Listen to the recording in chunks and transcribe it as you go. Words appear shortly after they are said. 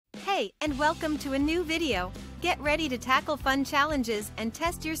Hi, and welcome to a new video. Get ready to tackle fun challenges and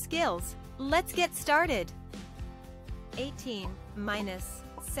test your skills. Let's get started. 18 minus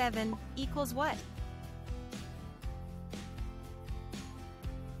 7 equals what?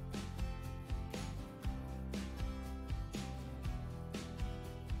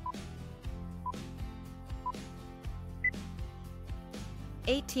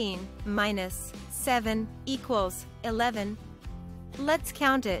 (18 minus 7 equals 11). Let's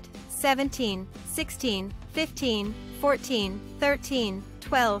count it. 17, 16, 15, 14, 13,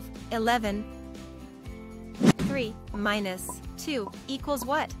 12, 11. 3 minus 2 equals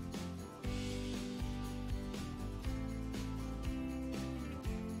what?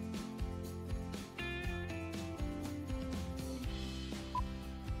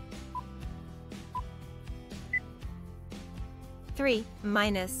 (3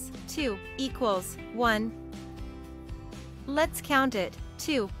 minus 2 equals 1). Let's count it.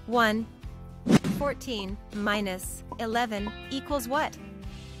 2, 1. 14 minus 11 equals what?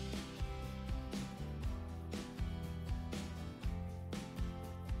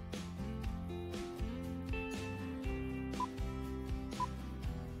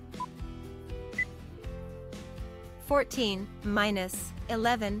 (14 minus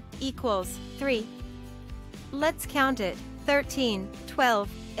 11 equals 3). Let's count it. 13, 12,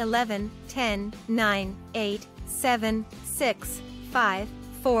 11, 10, 9, 8, 7, 6, 5,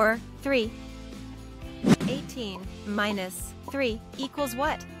 4, 3. 18 minus 3 equals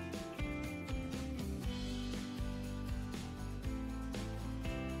what?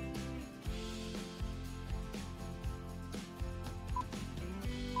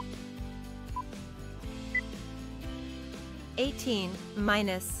 (18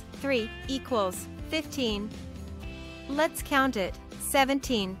 minus 3 equals 15). Let's count it.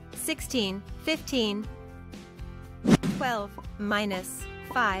 17, 16, 15. 12 minus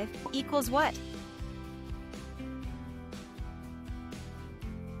 5 equals what?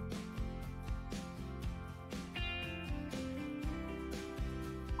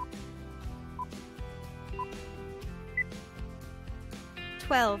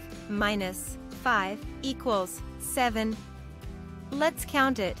 (12 minus 5 equals 7). Let's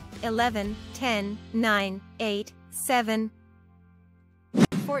count it. 11, 10, 9, 8, 7.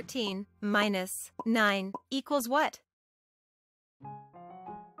 14 minus 9 equals what?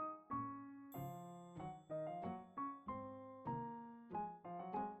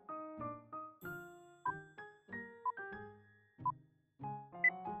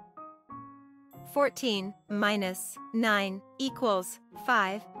 (14 minus 9 equals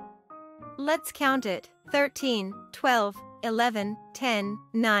 5). Let's count it. 13, 12, 11, 10,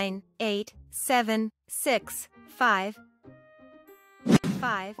 9, 8, 7, 6, 5.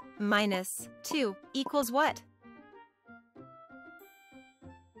 5 minus 2 equals what?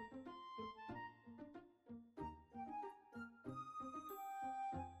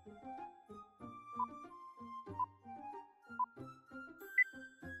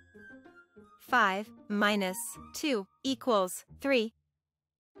 (5 minus 2 equals 3).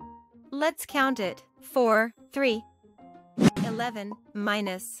 Let's count it. 4, 3. 11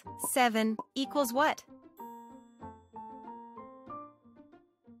 minus 7 equals what?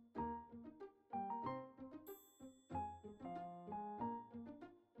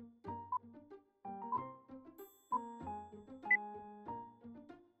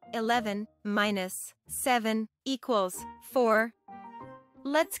 (11 minus 7 equals 4).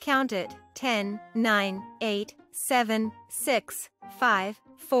 Let's count it. 10, 9, 8, 7, 6, 5,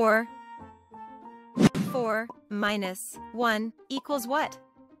 4. 4 minus 1 equals what?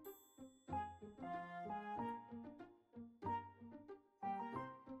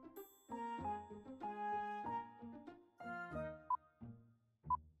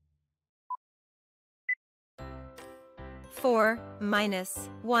 (4 minus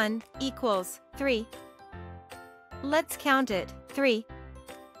 1 equals 3). Let's count it. 3.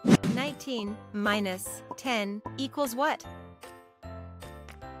 19 minus 10 equals what?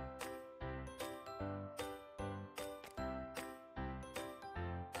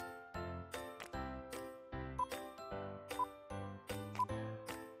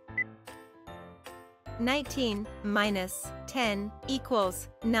 (19 minus 10 equals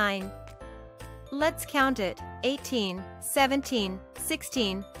 9). Let's count it. 18, 17,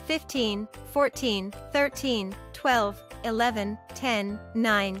 16, 15, 14, 13, 12, 11, 10,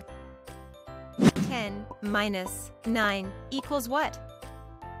 9. 10 minus 9 equals what?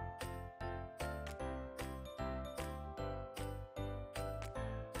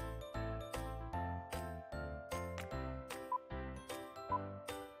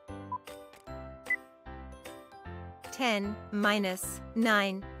 10 minus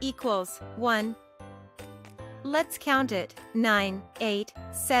 9 equals 1. Let's count it. 9, 8,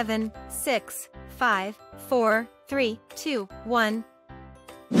 7, 6, 5, 4, 3, 2, 1.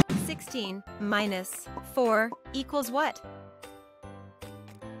 16 minus 4 equals what?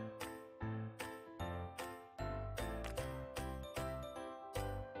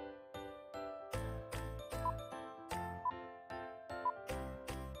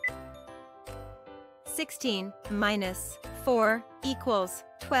 Sixteen minus 4 equals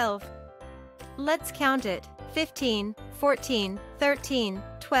 12. Let's count it. 15, 14, 13,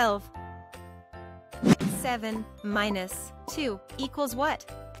 12. 7 minus 2 equals what?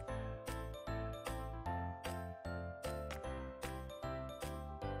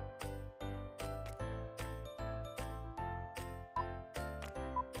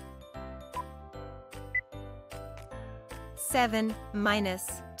 Seven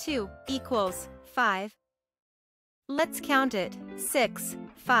minus 2 equals 5. Let's count it. 6,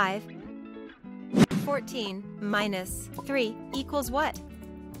 5. 14 minus 3 equals what?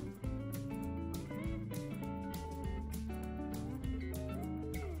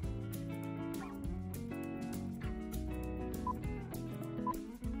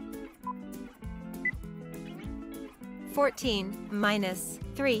 Fourteen minus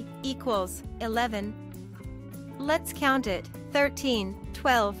 3 equals 11. Let's count it. 13,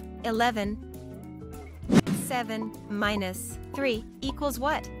 12, 11. 7 minus 3 equals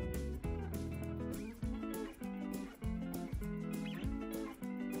what?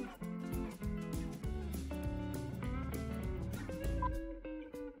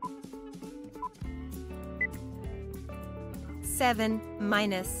 Seven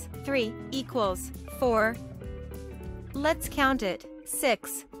minus 3 equals 4. Let's count it.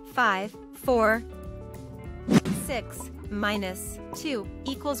 6, 5, 4. 6 minus 2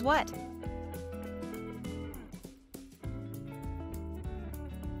 equals what?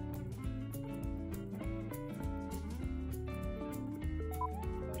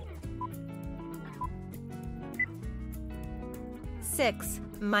 Six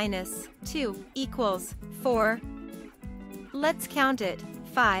minus 2 equals 4. Let's count it.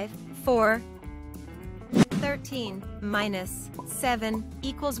 5, 4. 13 minus 7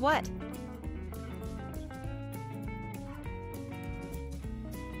 equals what?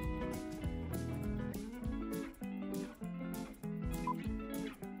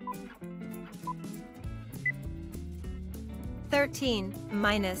 Thirteen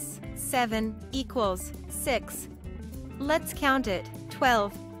minus 7 equals 6. Let's count it.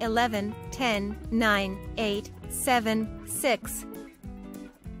 12, 11, 10, 9, 8, 7, 6.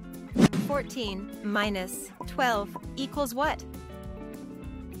 14 minus 12 equals what?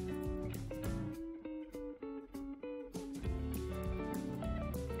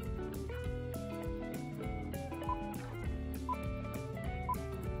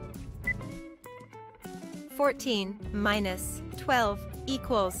 Fourteen minus 12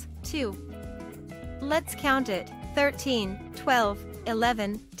 equals 2. Let's count it. 13, 12,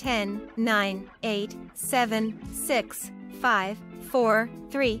 11, 10, 9, 8, 7, 6, 5, 4,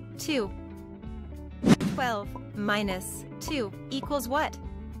 3, 2. 12 minus 2 equals what?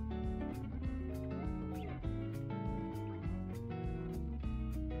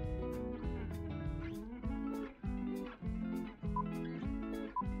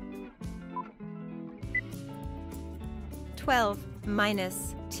 Twelve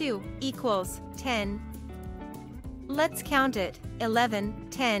minus 2 equals 10. Let's count it. 11,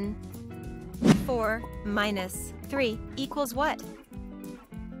 10. 4 minus 3 equals what?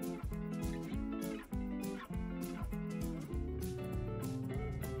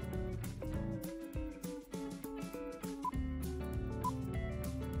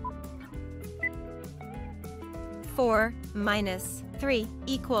 Four minus 3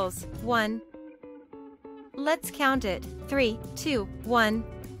 equals 1. Let's count it. 3, 2, 1.